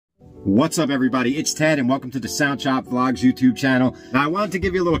What's up, everybody? It's Ted, and welcome to the Sound Chop Vlogs YouTube channel. Now, I wanted to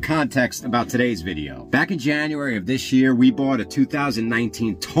give you a little context about today's video. Back in January of this year, we bought a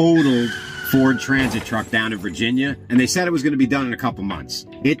 2019 totaled Ford Transit truck down in Virginia, and they said it was going to be done in a couple months.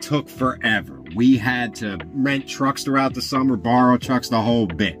 It took forever. We had to rent trucks throughout the summer, borrow trucks, the whole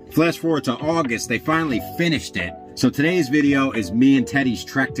bit. Flash forward to August, they finally finished it. So today's video is me and Teddy's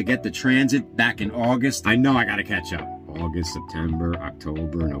trek to get the Transit back in August. I know I gotta catch up. August, September,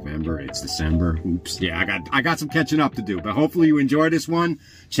 October, November, it's December. Oops. Yeah, I got some catching up to do, but hopefully you enjoy this one.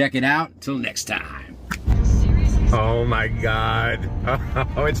 Check it out. Till next time. Oh my God.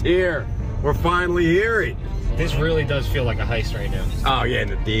 Oh, it's here. We're finally here. This really does feel like a heist right now. Oh yeah, in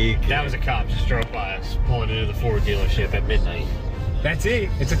the deek. That was a cop just drove by us, pulling into the Ford dealership at midnight. That's it.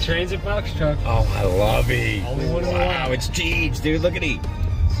 It's a Transit box truck. Oh, I love it. Only one in the Wow, world. it's Jeeves, dude. Look at him.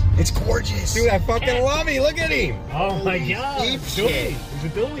 It's gorgeous. Dude, I fucking love him. Look at him. Oh my God. Deep He's shit. a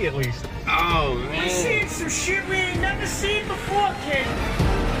Billy at least. Oh, man. We're seeing some shit we ain't never seen before, kid.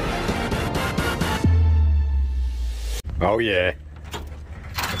 Oh, yeah.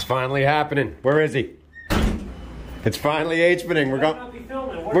 It's finally happening. Where is he? It's finally happening. We're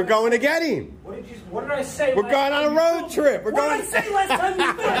going to get him. What did I say? We're going on a road trip. What did I say last time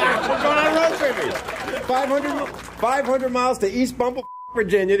you filmed? We're going on a road trip. 500 miles to East Bumble,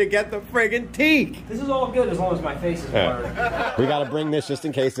 Virginia to get the friggin' teak. This is all good as long as my face is blurred. We got to bring this just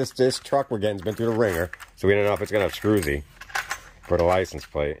in case this truck we're getting's been through the ringer, so we don't know if it's going to have screws for the license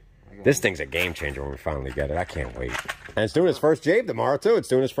plate. This thing's a game changer when we finally get it. I can't wait. And it's doing its first job tomorrow, too. It's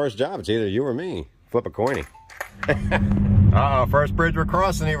doing its first job. It's either you or me. Flip a coiny. Uh-oh, first bridge we're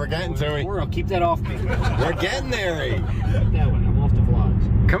crossing here. We're getting to it. I'll keep that off me. We're getting there. That one. I'm off the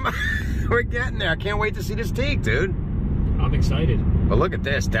vlogs. Come on. We're getting there. I can't wait to see this teak, dude. I'm excited. But look at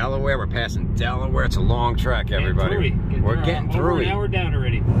this. Delaware. We're passing Delaware. It's a long trek, everybody. We're getting through Over it. an hour down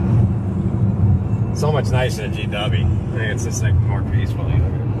already. So much nicer than GW. I think it's just like more peaceful.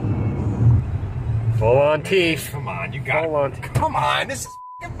 Full on teeth. Come on, you got Full on. Come on, this is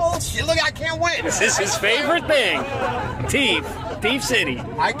f***ing bullshit. Look, I can't win. This is his favorite thing. Teeth. Teeth City.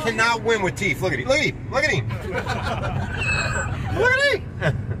 I cannot win with teeth. Look at him. Look at him. Look at him. Look at him.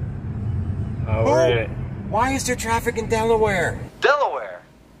 Oh, we're in it. Why is there traffic in Delaware? Delaware.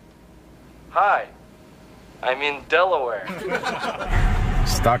 Hi. I'm in Delaware.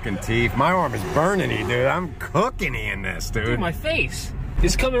 Stuck in teeth. My arm is burning you, dude. I'm cooking you in this, dude. Dude, my face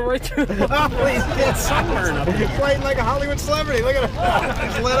is coming right through. Oh, he's getting sunburn up here. He's playing like a Hollywood celebrity. Look at him.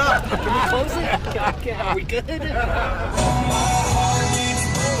 He's lit up. Can we close it? Okay, are we good?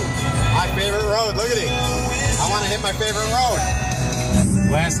 My favorite road. Look at him. I want to hit my favorite road.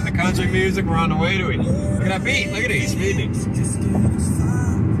 Last of the country music. We're on the way to it. Look at that beat. Look at it. He's speeding.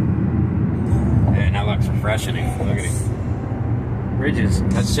 Man, that looks refreshing. Look at him. Bridges.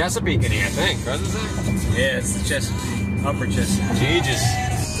 That's Chesapeake in here, I think. Doesn't it? Yeah, it's the Chesapeake. Upper Chesapeake.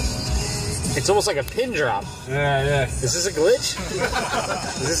 Jesus. It's almost like a pin drop. Yeah, yeah. Is this a glitch?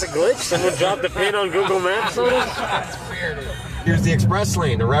 Is this a glitch? Someone dropped the pin on Google Maps on us? That's weird. Here's the express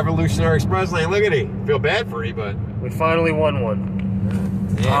lane, the revolutionary express lane. Look at him. Feel bad for you, but... We finally won one.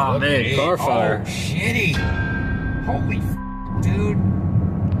 Yeah, oh, look man, at him. car fire. Oh, shitty. Holy f***, dude.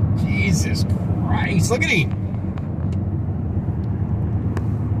 Jesus Christ. Look at him.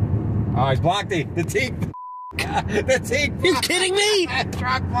 Oh, he's blocked him. The teak. The teak. You kidding me? That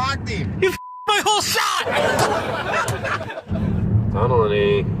truck blocked him. You f***ed my whole shot!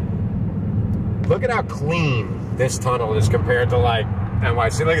 Tunneling. Look at how clean this tunnel is compared to like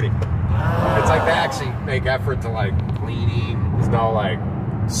NYC. Look at him. It's like they actually make effort to like clean him. There's no like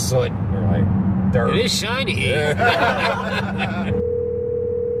soot or like dirt. It is shiny. Yeah.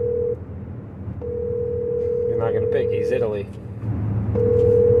 You're not gonna pick. He's Italy.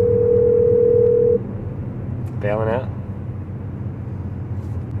 Bailing out.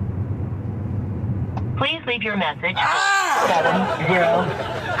 Please leave your message. 70.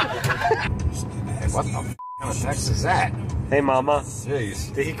 What the f*** kind of text is that? Hey, Mama.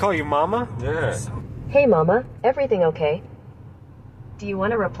 Jeez. Did he call you Mama? Yeah. Hey, Mama. Everything okay? Do you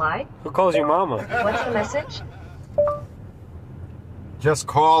want to reply? Who calls you Mama? What's the message? Just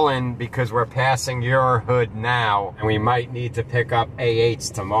calling because we're passing your hood now, and we might need to pick up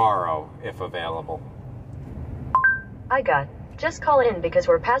A8s tomorrow, if available. I got. Just call in because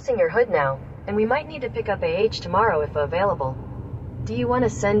we're passing your hood now, and we might need to pick up AH tomorrow if available. Do you want to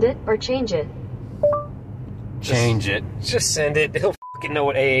send it or change it? Change it. Just send it. He'll fucking know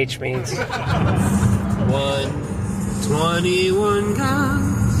what AH means. 121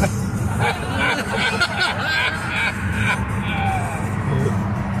 guns.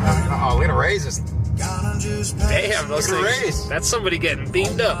 Oh, look at the raises. Damn, those things. That's somebody getting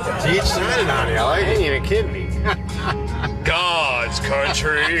beamed up. He's shining on you. I like it. You ain't even kidding me. God's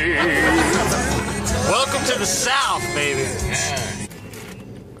country. Welcome to the South, baby. Yeah.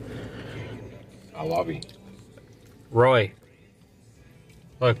 I love you. Roy.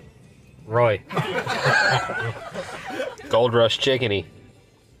 Look. Roy. Gold Rush Chickeny.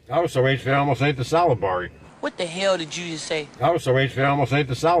 I was so HV I almost ate the salad bar. What the hell did you just say? I was so HV I almost ate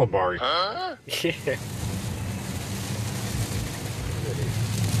the salad bar. Huh? Yeah.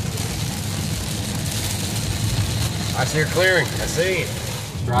 I see her clearing. I see.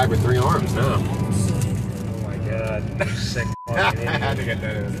 Drive with 3 arms now. Oh my god. Sick fucking I had to idiot. get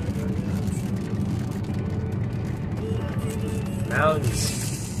that in. Mountains.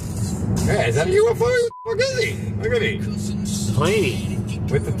 Hey, is that a UFO? Look at he. Look at he. Plane.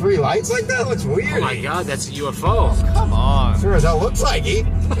 With the 3 lights like that? Looks weird. Oh my god, that's a UFO. Come on. Sure as that looks like he.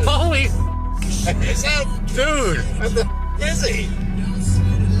 Holy. Is that dude? What the is he?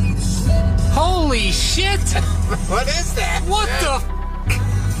 Holy shit! What is that? What the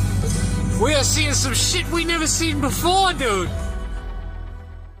f? We are seeing some shit we never seen before, dude.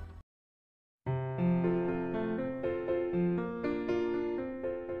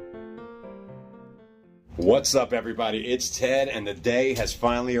 What's up, everybody? It's Ted, and the day has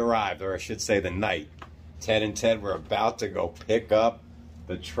finally arrived, or I should say the night. Ted and Ted, we're about to go pick up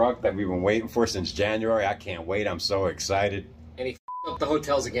the truck that we've been waiting for since January. I can't wait. I'm so excited. And he up the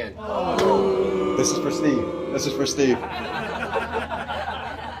hotels again. Oh. This is for Steve. This is for Steve.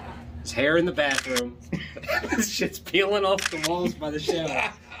 His hair in the bathroom. This shit's peeling off the walls by the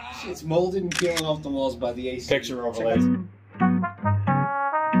shower. Shit's molded and peeling off the walls by the AC. Picture overlays.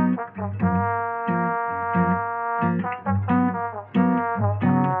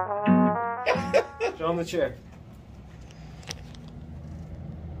 Show him the chair.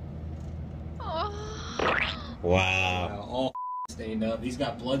 Wow. All stained up. He's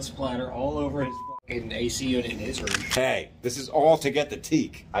got blood splatter all over his fucking AC unit in his room. Hey, this is all to get the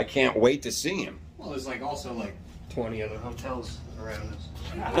teak. I can't wait to see him. Well, there's like also like 20 other hotels around us.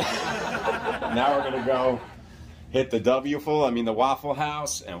 Now we're gonna go hit the the Waffle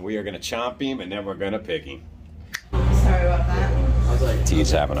House, and we are gonna chomp him, and then we're gonna pick him. Sorry about that.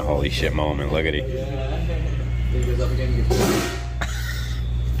 T's having a holy shit moment. Look at him.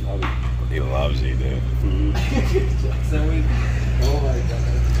 He loves you, dude.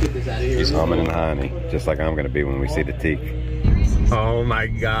 He's humming and honey, just like I'm gonna be when we see the teak. Oh my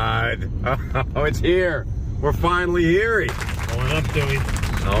God! Oh, it's here. We're finally here. Going up, Dewey.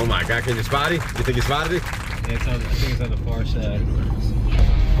 Oh my God! Can you spot it? You think you spotted it? Yeah, it's on, I think it's on the far side.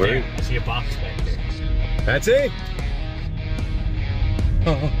 Where? Yeah, I see a box back there. That's it.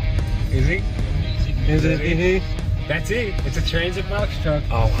 Is he? Is he? That's it. It's a transit box truck.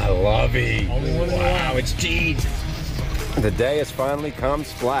 Oh, I love it. Only one in the Wow, world. it's cheese. The day has finally come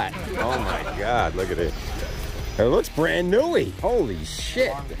flat. Oh my God, look at it. It looks brand newy. Holy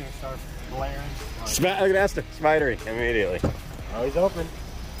shit. Look at Esther, spidering immediately. Oh, he's open.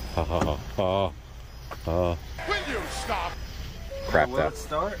 Will you stop? Crapped Will up. it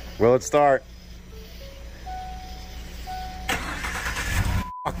start? Will it start?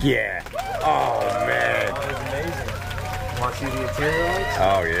 Fuck yeah. Oh man. Oh, it's amazing. Want to see the interior lights?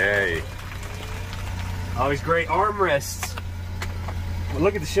 Oh yay. Oh, he's great armrests. Well,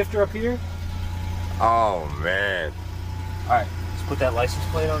 look at the shifter up here. Oh man. Alright, let's put that license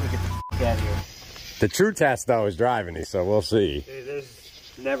plate on and get the f out of here. The true test though is driving these, so we'll see. Dude,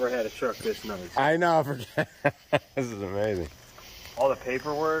 there's never had a truck this nice. I know, forget. This is amazing. All the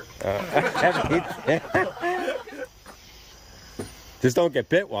paperwork. Just don't get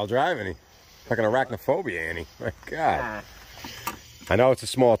bit while driving. Like an arachnophobia, Annie. My God. I know it's a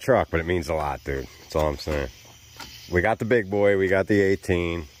small truck, but it means a lot, dude. That's all I'm saying. We got the big boy. We got the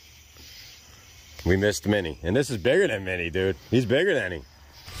 18. We missed Minnie. And this is bigger than Minnie, dude. He's bigger than him.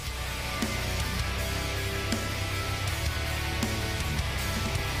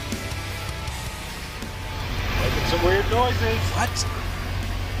 Making some weird noises. What?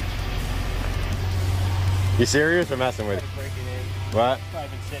 You serious or messing with it? Break it in. What? Probably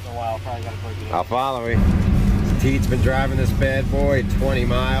been sitting a while. Probably gotta break it in. I'll follow you. Teed's been driving this bad boy 20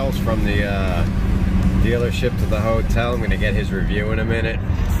 miles from the dealership to the hotel. I'm going to get his review in a minute.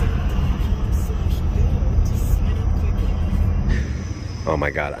 Oh my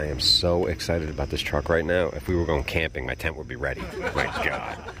God, I am so excited about this truck right now. If we were going camping, my tent would be ready. My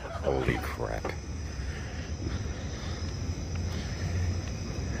God. Holy crap.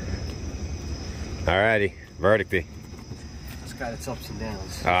 Alrighty, verdicty. It's got its ups and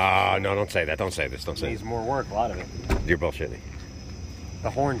downs. Oh, no, don't say that. Don't say this. Don't It say needs this. more work, a lot of it. You're bullshitting.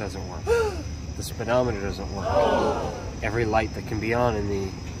 The horn doesn't work. The speedometer doesn't work. Every light that can be on in the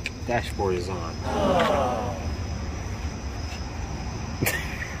dashboard is on.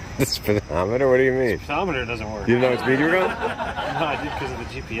 The speedometer? What do you mean? The speedometer doesn't work. You didn't know what speed you were going? No, I did because of the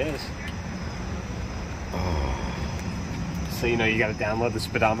GPS. So you know you got to download the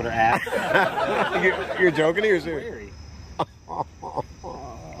speedometer app. You're joking or serious?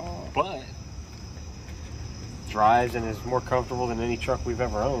 But drives and is more comfortable than any truck we've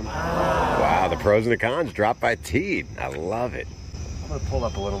ever owned. Wow, the pros and the cons dropped by Teed. I love it. I'm gonna pull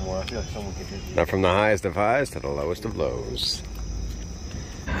up a little more. I feel like someone could hit you. Now from the highest of highs to the lowest of lows.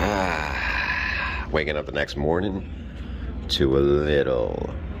 Waking up the next morning to a little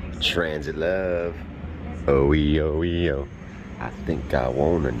transit love. Oh, yo, yo. I think I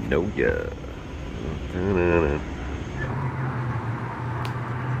wanna know ya.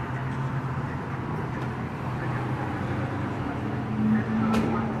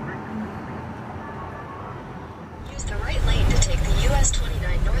 Use the right lane to take the US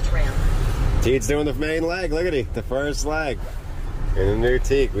 29 North ramp. Teed's doing the main leg. Look at he, the first leg. In the new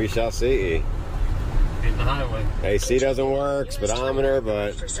teak, we shall see. In the highway. AC doesn't work, speedometer,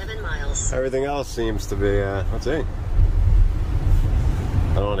 but For 7 miles. everything else seems to be, let's see.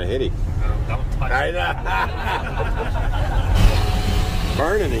 I don't want to hit him. No, don't touch I it. know.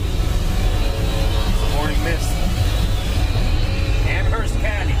 Burning him. Morning mist. Amherst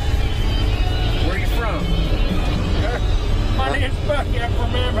County. Where are you from? My name's Bucky. I'm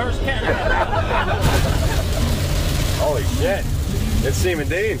from Amherst County. Holy shit. It's Seaman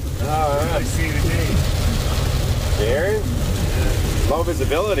Dean. All right. Seaman Dean. You hearing? Low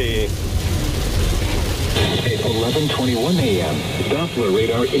visibility. At 11:21 a.m., Doppler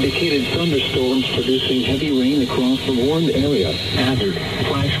radar indicated thunderstorms producing heavy rain across the warned area. Hazard: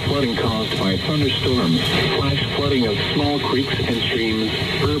 flash flooding caused by thunderstorms, flash flooding of small creeks and streams,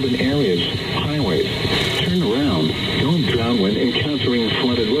 urban areas, highways. Turn around. Don't drown when encountering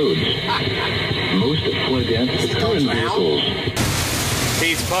flooded roads. Most flood deaths occur in vehicles.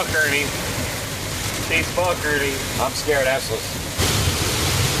 He's puckering him. He's puckering him. I'm scared Essless.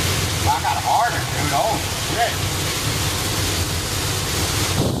 I got harder, dude. Oh, shit.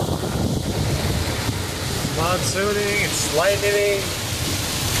 Monsooning, it's lightning.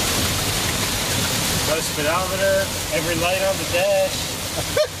 No speedometer, every light on the dash.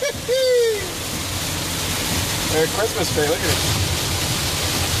 Merry Christmas tree, look at it.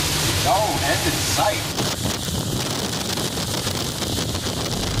 No end in sight.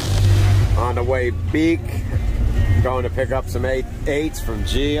 On the way Beak, going to pick up some 8s from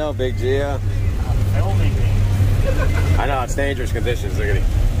Gio, Big Gio. Filming me. I know, it's dangerous conditions, look at it.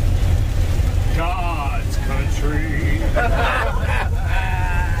 God's country.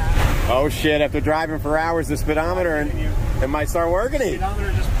 Oh shit, after driving for hours, the speedometer, and it might start working. The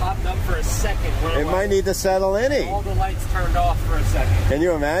speedometer just popped up for a second. It might need to settle in. All the lights turned off for a second. Can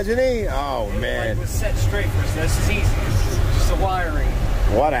you imagine? Oh man. It was set straight for us. This is easy. It's just a wiring.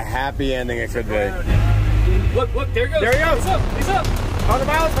 What a happy ending it could be. Look, there he goes. There he goes. He's up. He's up. 100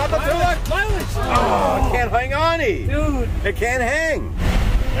 miles, not the Mileage. Mileage. Oh, it can't hang on, Dude. It can't hang.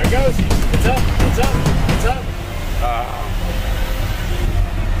 There it goes. It's up. It's up. It's up.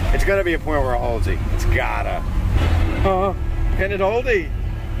 It's gonna be a point where it holds it. It's gotta. Can it hold it?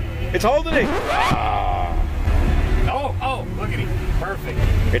 It's holding it. Oh, look at him. Perfect.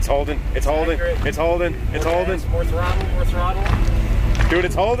 It's holding. It's holding. Accurate. It's holding. It's holding. More throttle. More throttle. Dude,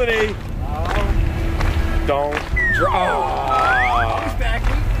 it's holding it. Don't drop. He's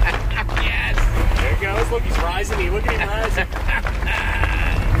backing. Yes. There he goes. Look, he's rising. Look at him rising.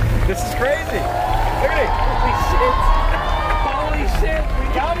 This is crazy. Look at it. Holy shit. We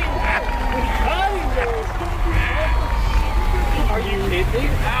got him. We got him, though. Are you kidding?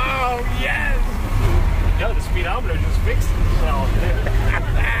 Oh, yes. Yo, the speedometer just fixed itself.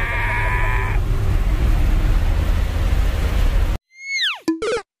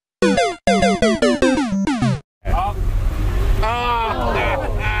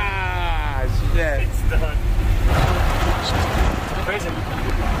 Shit. It's done. Prison.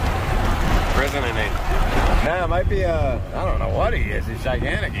 Prison, I mean. Yeah, it might be I don't know what he is. He's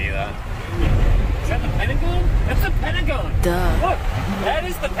gigantic either. Is that the Pentagon? That's the Pentagon. Duh. Look, that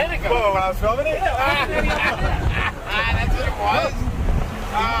is the Pentagon. Whoa, when I was filming it? That's what it was?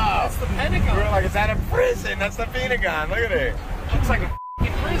 Oh. That's the Pentagon. We were like, is that a prison? That's the Pentagon. Look at it. Looks like a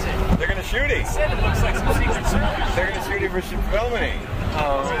f***ing prison. They're going to shoot him. They said it looks like some Secret Service. They're going to shoot him for filming him.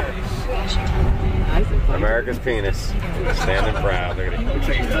 Oh. America's penis. Standing proud. Look at it.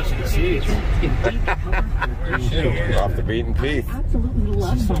 touching the seats. Off the beaten path. Absolutely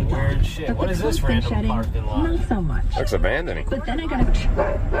love my dog. Weird shit. What is this random parking lot? Not so much. Looks abandoning. But then I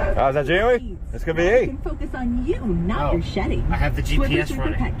gotta. Oh, is that Joey? This could be I he. can focus on you, not your shedding. I have the GPS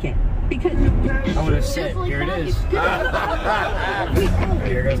running. Pet kit. Because I would have said, here it is.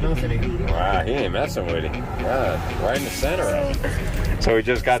 Here goes nothing. Wow, he ain't messing with it. Yeah, right in the center of it. So we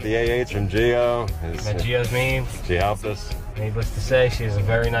just got the AH from Gio. Met Gio's meme. She helped us. Needless to say, she's a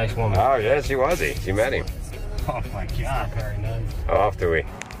very nice woman. Oh, yeah, she was he. She met him. Oh my God, very nice. Off to we.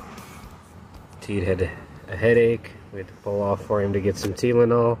 Teed had a headache. We had to pull off for him to get some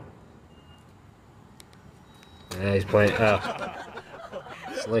Tylenol. Yeah, he's playing. Oh,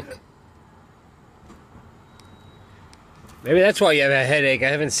 slick. Maybe that's why you have a headache. I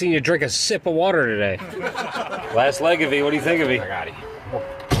haven't seen you drink a sip of water today. Last leg of it. What do you think of it? I got it.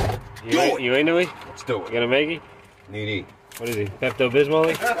 You into it? Let's do it. You gonna make it? Needy. What is he?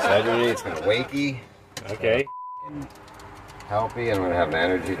 Pepto-Bismol? Cedric, it's gonna wakey. Okay. Healthy, and I'm gonna have an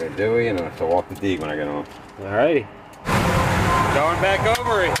energy to do it, and I'm gonna have to walk the dig when I get home. Alrighty. Going back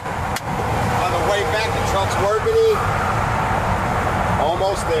over it. On the way back, the truck's working it.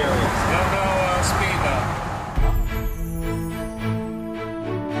 Almost there. Still no speed though.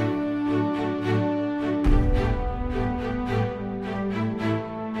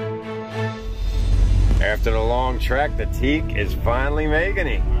 After the long trek, the teak is finally making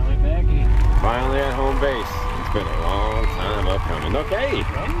it. Finally back here. Finally at home base. It's been a long time upcoming. Okay.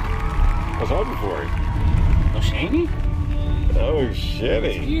 I was hoping for it. No shady? Oh, shitty.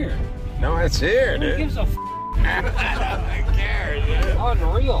 It's here. No, it's here, Who dude. gives a f? I don't care, dude.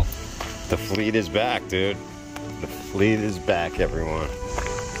 Unreal. The fleet is back, dude. The fleet is back, everyone.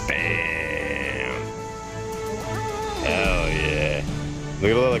 Bam. Hell yeah.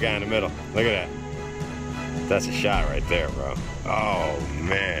 Look at the little guy in the middle. Look at that. That's a shot right there, bro. Oh,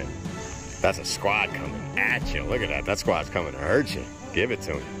 man. That's a squad coming at you. Look at that. That squad's coming to hurt you. Give it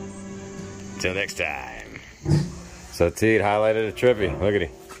to him. Until next time. So Teed highlighted a trippy. Look at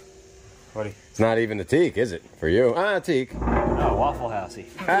him. What? It's not even the teak, is it? For you? Ah, teak. Oh, Waffle Housey.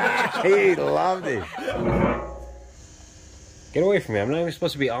 He loved it. Get away from me. I'm not even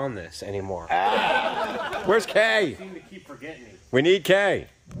supposed to be on this anymore. Where's Kay? I seem to keep forgetting me. We need Kay.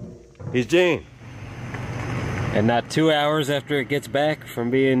 He's Gene. And not 2 hours after it gets back from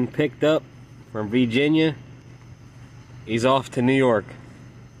being picked up from Virginia, he's off to New York.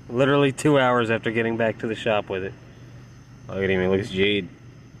 Literally 2 hours after getting back to the shop with it. Look at him, he looks Jade.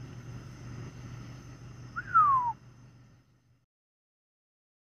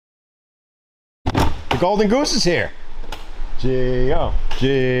 The Golden Goose is here. Gio,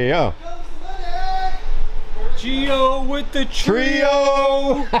 Gio. Gio with the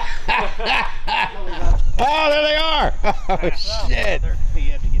Trio! Oh, there they are! Oh, shit!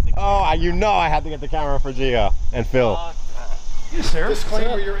 Oh, you know I had to get the camera for Gio and Phil. Yes, sir.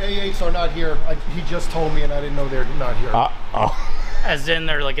 Disclaimer, your A8s are not here. He just told me and I didn't know they're not here. Oh. As in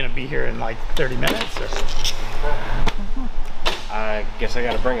they're like going to be here in like 30 minutes? Or? I guess I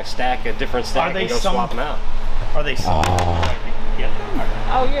got to bring a different stack, and go swap them out. Are they some? Oh,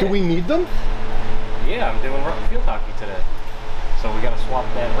 yeah. Do we need them? Yeah, I'm doing field hockey today. So we got to swap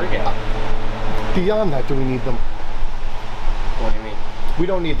that rig out. Beyond that, do we need them? What do you mean? We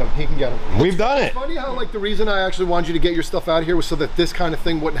don't need them. He can get them. We've done it. It's funny how like the reason I actually wanted you to get your stuff out of here was so that this kind of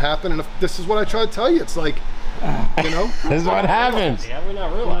thing wouldn't happen. And if this is what I try to tell you, it's like, you know, this is what happens. Yeah, we're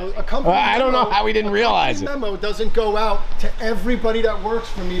not realizing. A company I don't know how we didn't realize it. Memo doesn't go out to everybody that works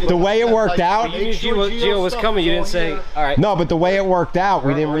for me. The way it worked out. You knew Gio was coming. You didn't say, all right. No, but the way it worked out,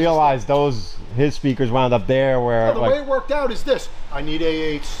 we didn't realize his speakers wound up there where. The way it worked out is this: I need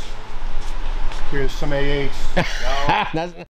A8s. Here's some A8s. That's